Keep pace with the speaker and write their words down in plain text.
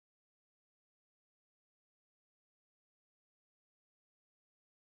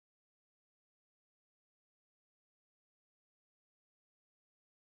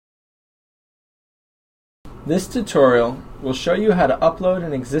This tutorial will show you how to upload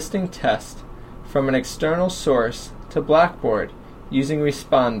an existing test from an external source to Blackboard using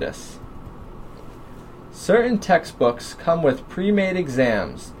Respondus. Certain textbooks come with pre-made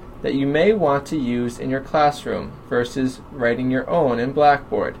exams that you may want to use in your classroom versus writing your own in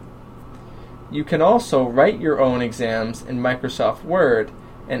Blackboard. You can also write your own exams in Microsoft Word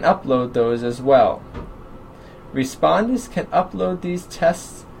and upload those as well. Respondus can upload these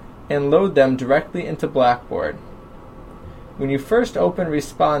tests and load them directly into Blackboard. When you first open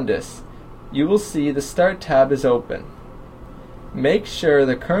Respondus, you will see the Start tab is open. Make sure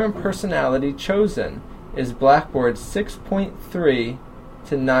the current personality chosen is Blackboard 6.3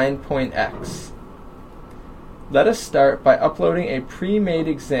 to 9.x. Let us start by uploading a pre-made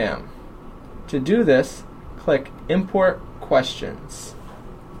exam. To do this, click Import Questions.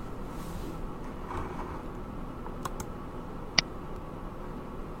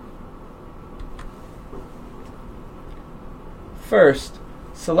 First,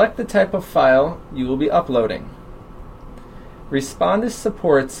 select the type of file you will be uploading. Respondus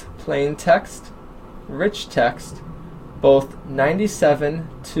supports plain text, rich text, both 97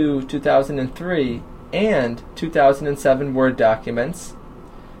 to 2003 and 2007 Word documents,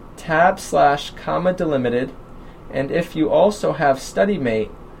 tab/comma delimited, and if you also have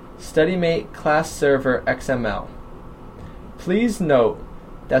StudyMate, StudyMate Class Server XML. Please note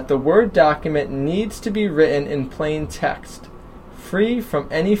that the Word document needs to be written in plain text, free from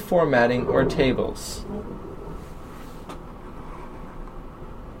any formatting or tables.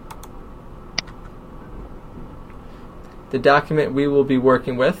 The document we will be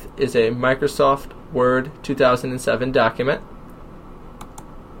working with is a Microsoft Word 2007 document.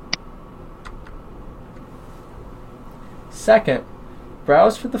 Second,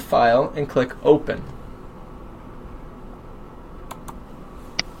 browse for the file and click Open.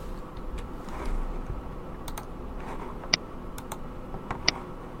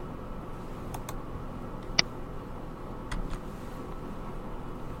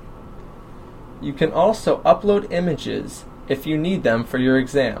 You can also upload images if you need them for your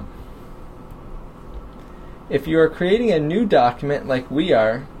exam. If you are creating a new document like we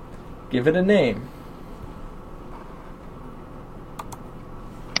are, give it a name.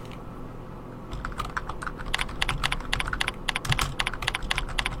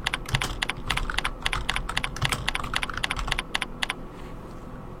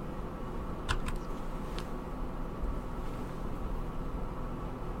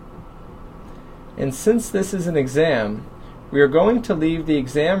 And since this is an exam, we are going to leave the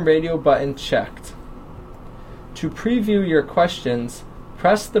exam radio button checked. To preview your questions,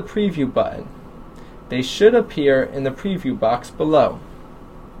 press the preview button. They should appear in the preview box below.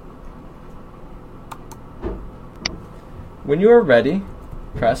 When you are ready,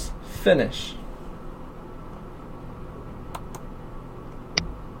 press Finish.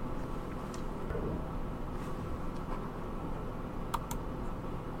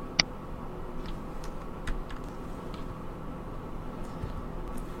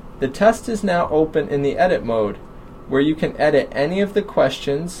 The test is now open in the Edit mode, where you can edit any of the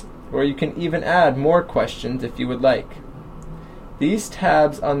questions, or you can even add more questions if you would like. These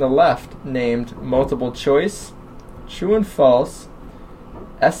tabs on the left, named Multiple Choice, True and False,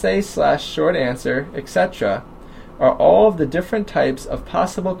 Essay/Short Answer, etc., are all of the different types of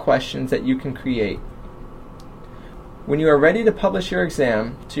possible questions that you can create. When you are ready to publish your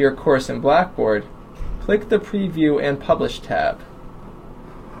exam to your course in Blackboard, click the Preview and Publish tab.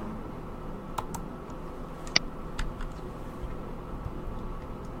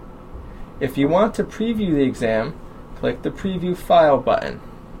 If you want to preview the exam, click the Preview File button.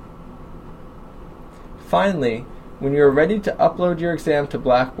 Finally, when you are ready to upload your exam to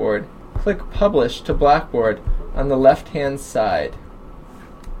Blackboard, click Publish to Blackboard on the left-hand side.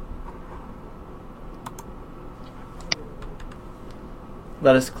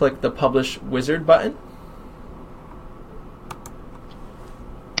 Let us click the Publish Wizard button.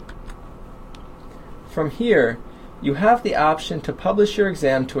 From here, you have the option to publish your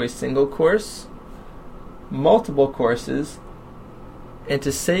exam to a single course, multiple courses, and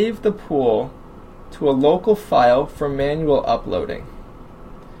to save the pool to a local file for manual uploading.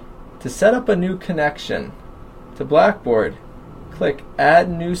 To set up a new connection to Blackboard, click Add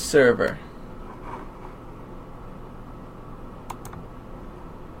New Server.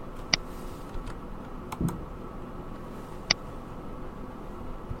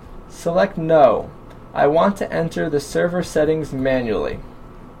 Select No. I want to enter the server settings manually.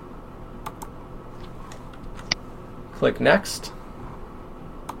 Click Next.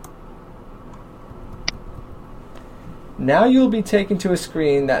 Now you will be taken to a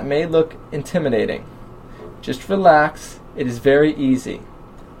screen that may look intimidating. Just relax, it is very easy.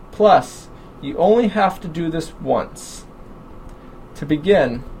 Plus, you only have to do this once. To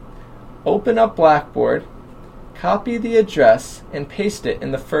begin, open up Blackboard, copy the address, and paste it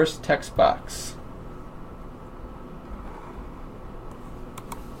in the first text box.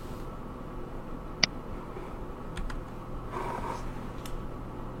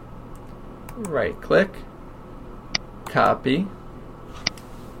 Right-click, copy,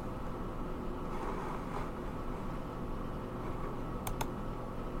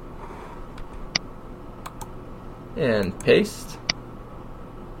 and paste.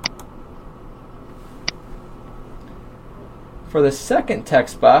 For the second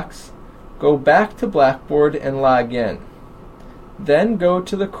text box, go back to Blackboard and log in. Then go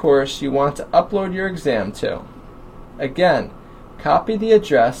to the course you want to upload your exam to. Again, copy the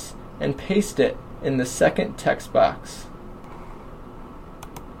address and paste it in the second text box.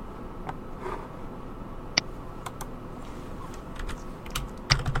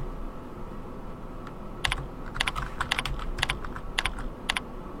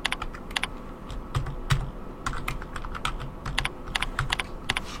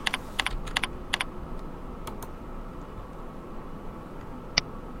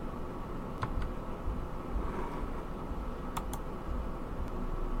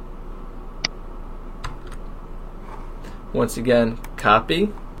 Once again,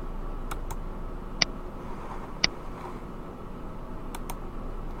 copy,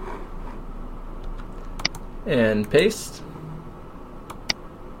 and paste.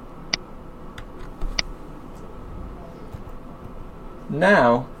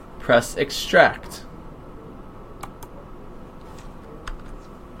 Now, press extract.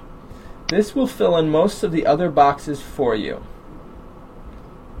 This will fill in most of the other boxes for you.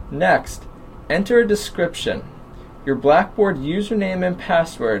 Next, enter a description, your Blackboard username and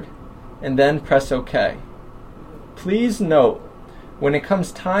password, and then press OK. Please note, when it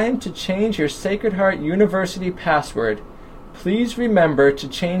comes time to change your Sacred Heart University password, please remember to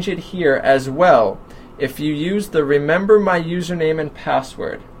change it here as well if you use the Remember My Username and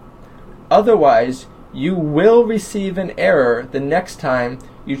Password. Otherwise, you will receive an error the next time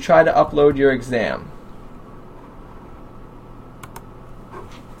you try to upload your exam.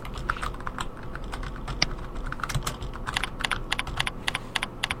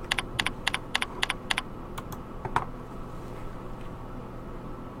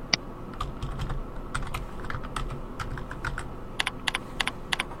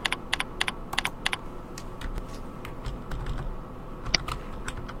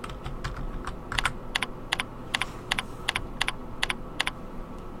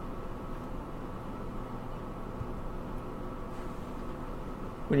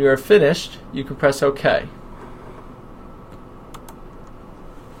 When you are finished, you can press OK.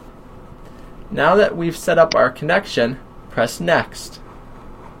 Now that we've set up our connection, press Next.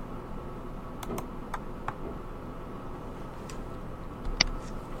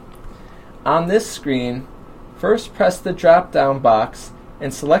 On this screen, first press the drop-down box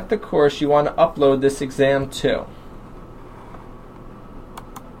and select the course you want to upload this exam to.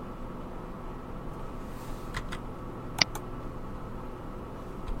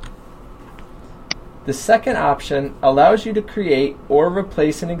 The second option allows you to create or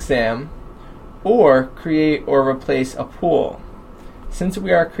replace an exam, or create or replace a pool. Since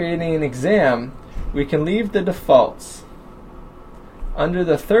we are creating an exam, we can leave the defaults. Under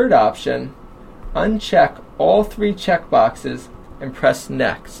the third option, uncheck all three checkboxes and press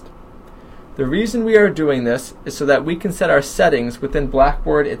Next. The reason we are doing this is so that we can set our settings within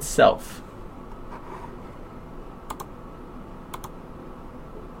Blackboard itself.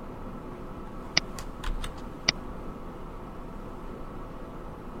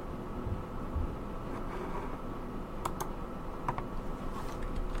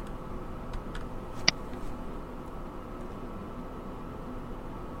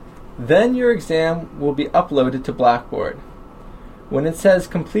 Then your exam will be uploaded to Blackboard. When it says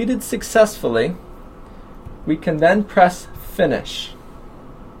completed successfully, we can then press Finish.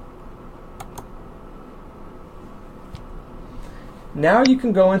 Now you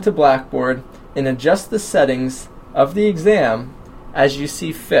can go into Blackboard and adjust the settings of the exam as you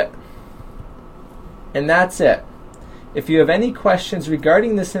see fit. And that's it. If you have any questions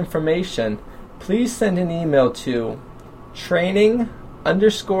regarding this information, please send an email to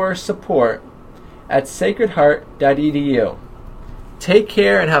training_support@sacredheart.edu. Take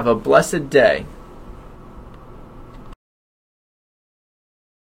care and have a blessed day.